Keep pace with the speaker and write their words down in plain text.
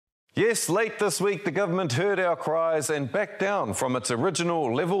Yes, late this week, the government heard our cries and backed down from its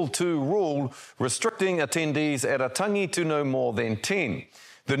original Level 2 rule restricting attendees at a tangi to no more than 10.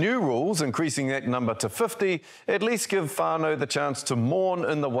 The new rules, increasing that number to 50, at least give whānau the chance to mourn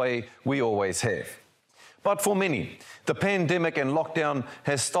in the way we always have. But for many, the pandemic and lockdown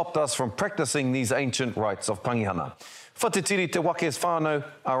has stopped us from practicing these ancient rites of pangihana. Whatitiri te wake's whānau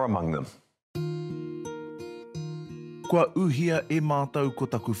are among them. Kua uhia e mātou ko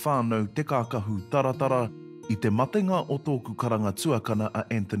taku whānau te kākahu taratara I te matenga o tōku karanga tuakana a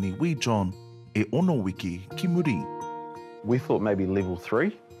Anthony Wee John e ono wiki ki muri. We thought maybe level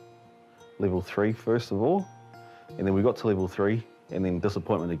 3 first of all, and then we got to level 3 and then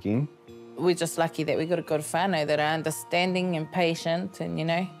disappointment again. We're just lucky that we got a good whānau that are understanding and patient and, you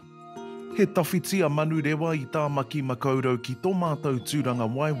know. He tawhitia manu rewa I tā maki makaurau ki tō mātou tūranga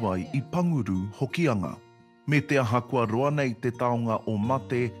waiwai I panguru hokianga. Me te aha kua roa nei te taonga o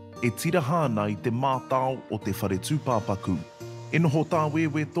mate e tira hāna I te mātao o te whare tūpāpaku. E noho tā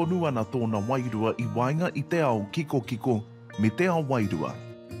wewe tonu ana tōna wairua I wainga I te ao kiko me te ao wairua.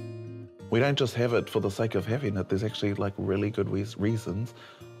 We don't just have it for the sake of having it. There's actually like really good reasons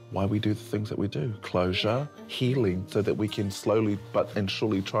why we do the things that we do. Closure, healing, so that we can slowly and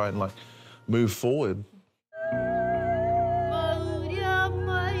surely try and like move forward.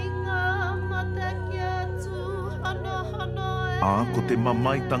 Ko te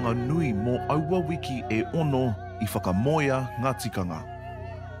mamaitanga nui mō aua wiki e ono I whakamoia ngā tikanga.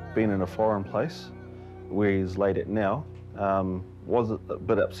 Being in a foreign place where he's laid at now was a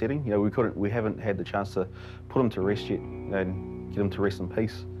bit upsetting. You know, we haven't had the chance to put him to rest yet, you know, and get him to rest in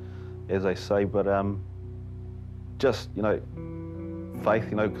peace, as they say. But just, you know, faith,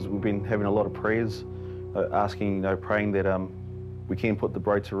 you know, because we've been having a lot of prayers, asking, you know, praying that we can put the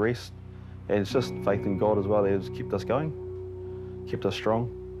bro to rest. And it's just faith in God as well that has kept us going, kept us strong.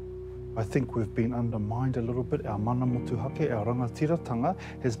 I think we've been undermined a little bit. Our mana motuhake, our rangatiratanga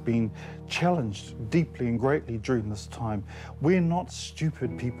has been challenged deeply and greatly during this time. We're not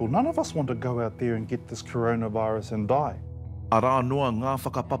stupid people. None of us want to go out there and get this coronavirus and die. Ara noa ngā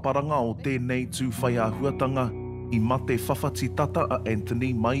whakapaparanga o tēnei tūwhai āhuatanga I mate whawhati tata a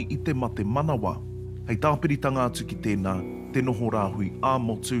Anthony mai I te mate manawa. Hei tāpiritanga atu ki tēnā, te noho rāhui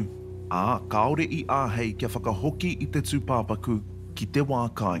āmotu, kaore I āhei kia whakahoki I te tūpāpaku ki te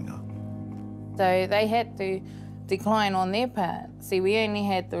wā kāinga. So they had to decline on their part. See, we only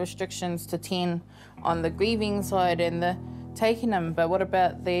had the restrictions to 10 on the grieving side and the taking them, but what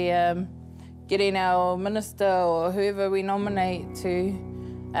about the getting our minister or whoever we nominate to,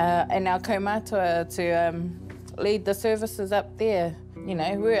 and our kaumātua to lead the services up there? You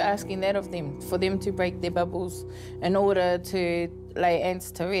know, we're asking that of them, for them to break their bubbles in order to lay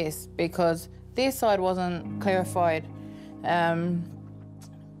ants to rest, because their side wasn't clarified.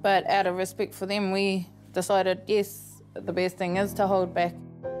 But out of respect for them, we decided, yes, the best thing is to hold back.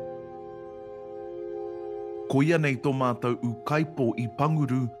 Ko ia nei tō mātou u kaipo I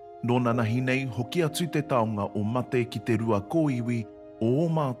panguru, nō nanahi nei hoki atu te taonga o mate ki te rua kōiwi o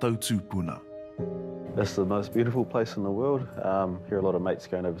mātou tūpuna. It's the most beautiful place in the world. Hear a lot of mates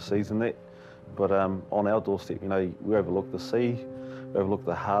going overseas and that. But on our doorstep, you know, we overlook the sea, we overlook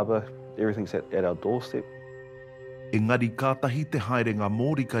the harbour, everything's at our doorstep. Engari kātahi te haerenga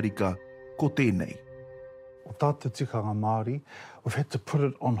Māori karika ko tēnei. O tātou tikanga Māori, we've had to put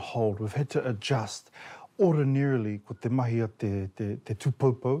it on hold, we've had to adjust. Ordinarily, ko te mahi a te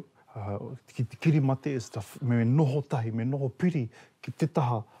tūpaupau, ki te kirimate is me noho tahi, me noho piri ki te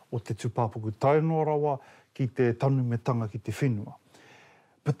taha o te tūpāpaku taino rawa ki te tanumetanga ki te whenua.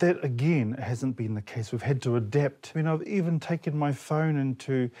 But that, again, hasn't been the case. We've had to adapt. You know, I've even taken my phone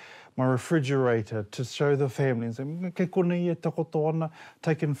into my refrigerator to show the family and say, ke kone ia takoto ana,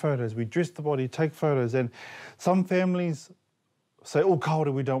 taking photos. We dress the body, take photos. And some families say, oh,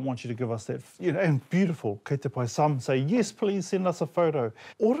 kaore, we don't want you to give us that. You know, and beautiful, kei te pai. Some say, yes, please send us a photo.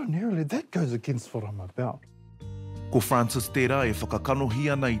 Ordinarily, that goes against what I'm about. Ko Francis Tera e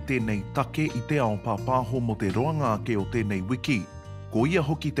whakakanohi ana I tēnei take I te ao pāpāho mo te roanga ake o tēnei wiki. Ko ia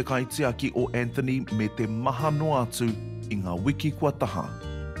hoki te kaitiaki o Anthony me te maha no atu I ngā wiki kua taha.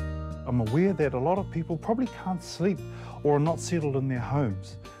 I'm aware that a lot of people probably can't sleep or are not settled in their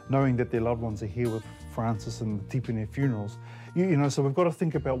homes, knowing that their loved ones are here with Francis and the tipene funerals. You know, so we've got to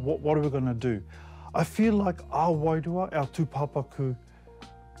think about what are we going to do. I feel like our wairua, our tūpāpaku,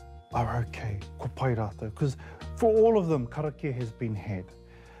 are okay, ko pai rātou, because for all of them, karakia has been had.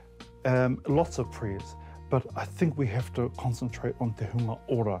 Lots of prayers. But I think we have to concentrate on te hunga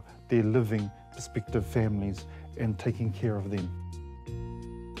ora, their living, prospective families, and taking care of them.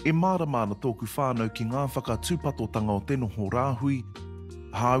 E māramana tōku whānau ki ngā whakatūpatotanga o te noho rāhui,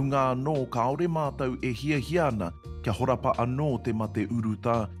 Haunga anō ka ore mātou e hia ana kia horapa anō te mate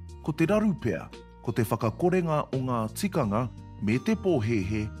uruta, ko te raru pea, ko te whakakorenga o ngā tikanga, me te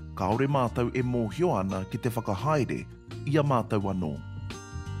pōhehe, ka ore mātou e mōhio ana ki te whakahaere, ia mātou anō.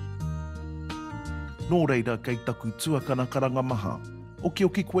 Nō reira kei taku tuakana karanga maha,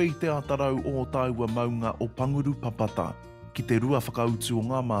 oki koe i te atarau o taua maunga o panguru papata, ki te rua whakautu o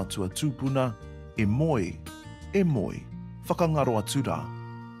ngā mātua tūpuna, e moe, whakangaro atu rā.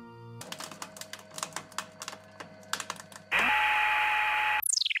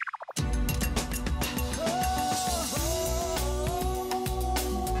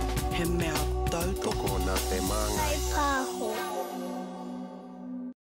 He mea tau toko nā te maanga. Kai pāho.